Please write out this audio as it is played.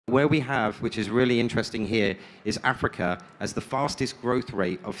Where we have, which is really interesting here, is Africa has the fastest growth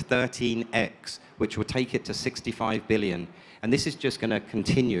rate of 13x, which will take it to 65 billion. And this is just going to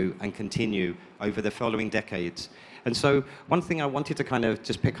continue and continue over the following decades. And so one thing I wanted to kind of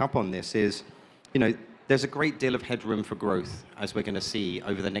just pick up on this is, there's a great deal of headroom for growth, as we're going to see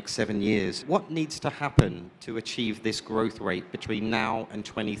over the next 7 years. What needs to happen to achieve this growth rate between now and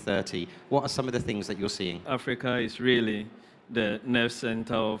 2030? What are some of the things that you're seeing? Africa is really the nerve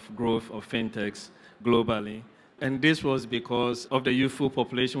center of growth of fintechs globally. And this was because of the youthful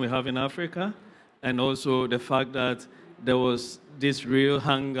population we have in Africa, and also the fact that there was this real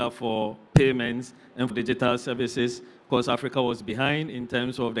hunger for payments and for digital services, because Africa was behind in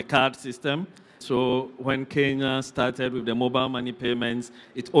terms of the card system. So when Kenya started with the mobile money payments,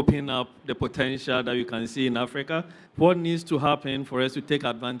 it opened up the potential that you can see in Africa. What needs to happen for us to take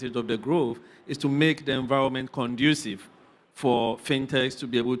advantage of the growth is to make the environment conducive for fintechs to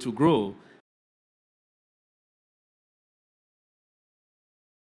be able to grow.